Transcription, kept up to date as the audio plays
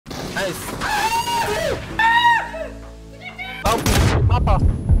나이스. 아빠.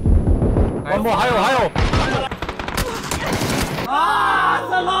 원모 하요.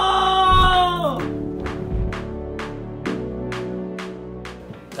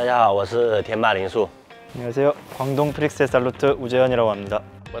 大家好，我是田马铃树。 안녕하세요. 광동 프릭스의 살루트 우재현이라고 합니다.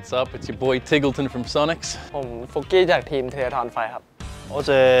 What's up? It's your boy Tiggleton from Sonics. ผมฟุกกี้จากทีมเทเลทอนไฟครับ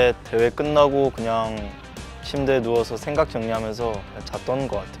어제 대회 끝나고 그냥 침대에 누워서 생각 정리하면서 그냥 잤던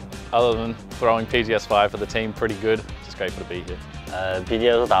것 같아요. Other than throwing PGS5 for the team, pretty good. Just grateful to be here.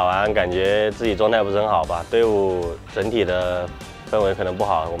 PGS 打完，感觉自己状态不是很好吧？队伍整体的氛围可能不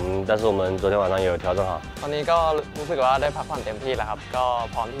好，但是我们昨天晚上也有调整好。 ตอนนี้ก็รู้สึกว่าได้พักผ่อนเต็มที่แล้วครับก็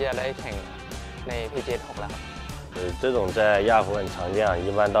พร้อมที่จะได้แข่งใน PGS 6แล้วครับ 这种在亚服很常见啊，一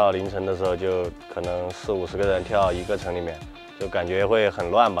般到凌晨的时候就可能40-50个人跳一个城里面，就感觉会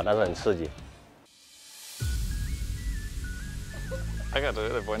很乱吧，但是很刺激。 I got to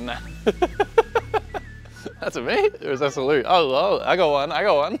win that. That's a me? Or is that salute? Oh, I got one.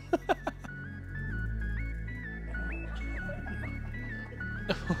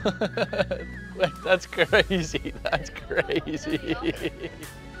 Wait, that's crazy.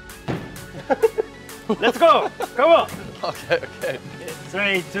 Let's go! Come on! Okay.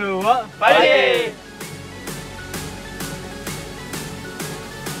 3, 2, 1, fighting!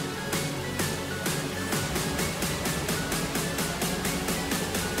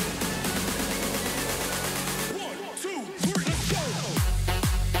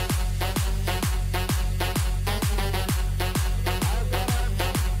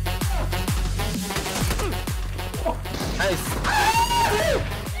 나이스.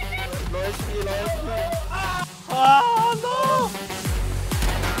 low SP. 아, no!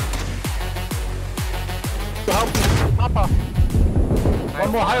 아빠.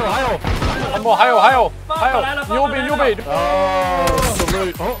 원모 하요. One more, hayo. Newbie.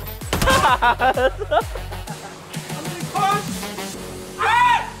 salute.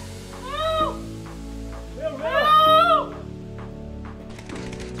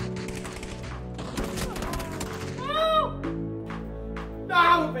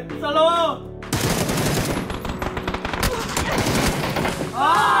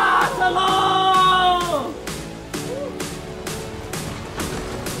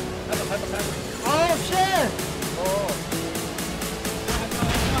 Oh shit!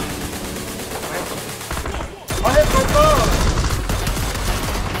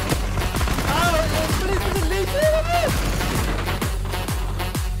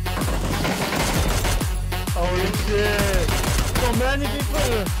 Holy shit! So many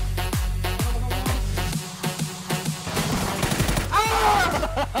people!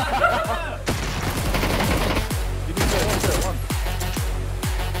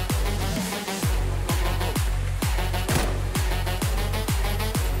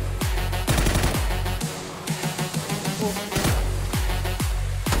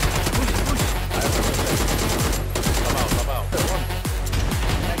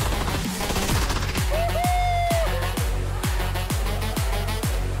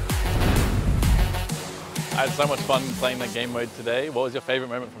 I had so much fun playing that game mode today. What was your favorite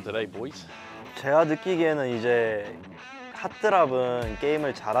moment from today, boys? 제가 느끼기에는 이제 핫드랍은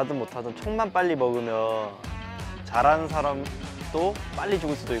게임을 잘하든 못하든 총만 빨리 먹으면 잘하는 사람도 빨리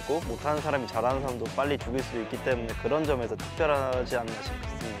죽을 수도 있고 못하는 사람이 잘하는 사람도 빨리 죽을 수도 있기 때문에 그런 점에서 특별하지 않나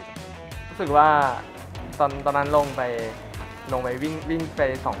싶습니다. รู้สึกว่าตอนนั้นลงไปวิ่งไป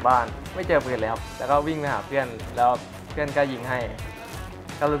2บ้านไม่เจอปืนเลยครับแล้วก็วิ่งไปหาเพื่อนแล้วเพื่อนก็ยิงให้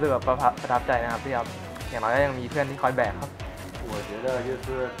ก็รู้สึกแบบประทับใจนะครับที่ครับอย่างน้อยก็ยังมีเพื่อนที่คอยแบกครับ我觉得就是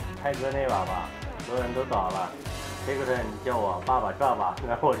泰哥那把吧，所有人都倒了，这个人叫我爸爸抓吧，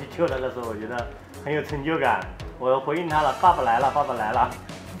然后我去救他的时候，我觉得很有成就感。我回应他了，爸爸来了，爸爸来了。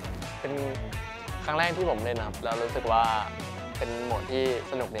 เป็นครั้งแรกที่ผมเล่นครับแล้วรู้สึกว่าเป็นโหมดที่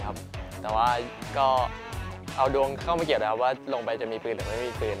สนุกดีครับแต่ว่าก็เอาดวงเข้ามาเกี่ยวนะครับว่าลงไปจะมีปืนหรือไม่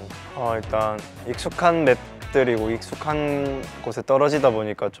มีปืน 일단 익숙한 맵들이고 익숙한 곳에 떨어지다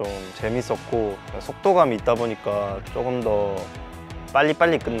보니까 좀 재밌었고 속도감이 있다 보니까 조금 더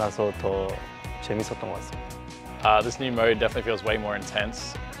빨리빨리 끝나서 더 재밌었던 것 같습니다. This new mode definitely feels way more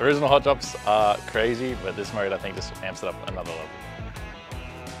intense. The original hot drops are crazy, but this mode I think just amps it up another level.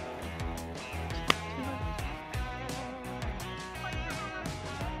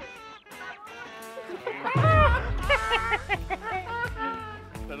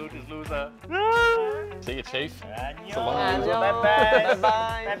 The loser. See you, Chief. It's a long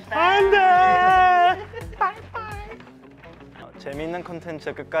재미있는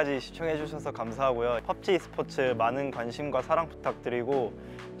콘텐츠 끝까지 시청해주셔서 감사하고요. 펍지 e스포츠 많은 관심과 사랑 부탁드리고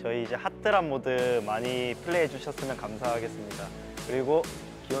저희 이제 핫드랍 모드 많이 플레이해주셨으면 감사하겠습니다. 그리고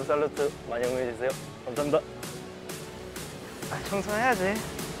기원 살루트 많이 응원해주세요. 감사합니다. 청소해야지.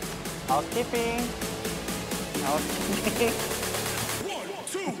 하우스키핑. 하우스키핑.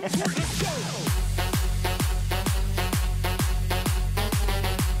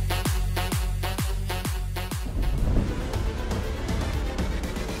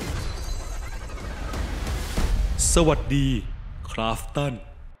สวัสดีคราฟตัน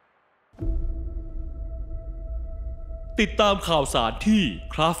ติดตามข่าวสารที่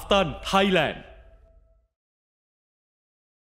คราฟตันไทยแลนด์